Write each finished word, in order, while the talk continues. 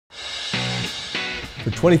For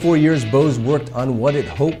 24 years, Bose worked on what it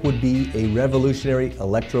hoped would be a revolutionary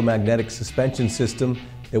electromagnetic suspension system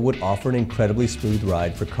that would offer an incredibly smooth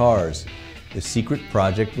ride for cars. The secret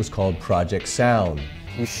project was called Project Sound.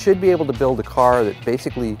 You should be able to build a car that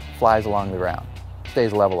basically flies along the ground,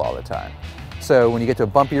 stays level all the time. So when you get to a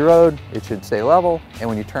bumpy road, it should stay level, and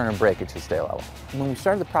when you turn and brake, it should stay level. When we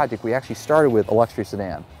started the project, we actually started with a luxury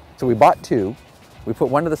sedan. So we bought two, we put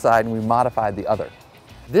one to the side, and we modified the other.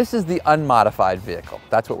 This is the unmodified vehicle.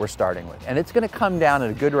 That's what we're starting with. And it's going to come down at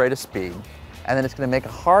a good rate of speed, and then it's going to make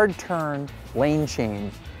a hard turn, lane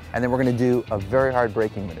change, and then we're going to do a very hard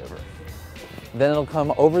braking maneuver. Then it'll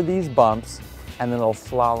come over these bumps, and then it'll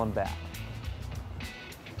slalom back.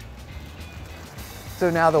 So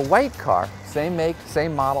now the white car, same make,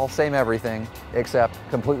 same model, same everything, except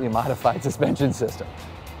completely modified suspension system.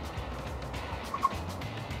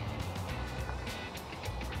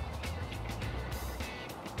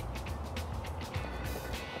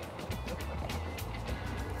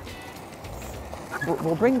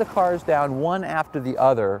 We'll bring the cars down one after the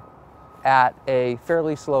other at a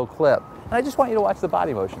fairly slow clip. And I just want you to watch the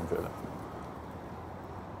body motion through them.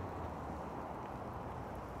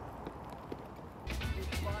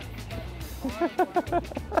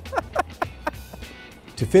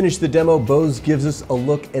 To finish the demo, Bose gives us a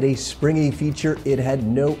look at a springy feature it had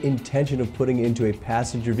no intention of putting into a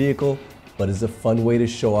passenger vehicle, but is a fun way to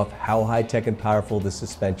show off how high-tech and powerful the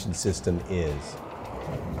suspension system is.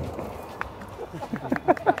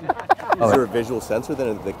 Is there a visual sensor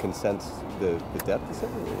then that can sense the depth?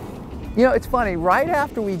 You know, it's funny, right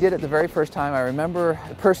after we did it the very first time, I remember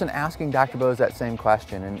a person asking Dr. Bose that same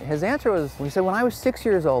question, and his answer was, he said, when I was 6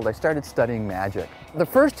 years old, I started studying magic. The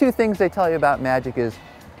first two things they tell you about magic is,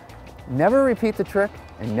 never repeat the trick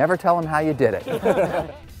and never tell them how you did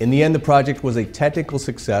it. In the end, the project was a technical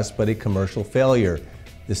success, but a commercial failure.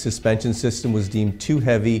 The suspension system was deemed too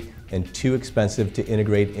heavy and too expensive to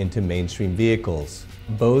integrate into mainstream vehicles.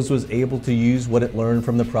 Bose was able to use what it learned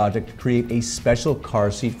from the project to create a special car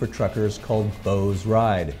seat for truckers called Bose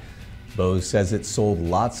Ride. Bose says it sold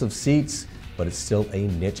lots of seats, but it's still a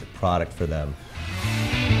niche product for them.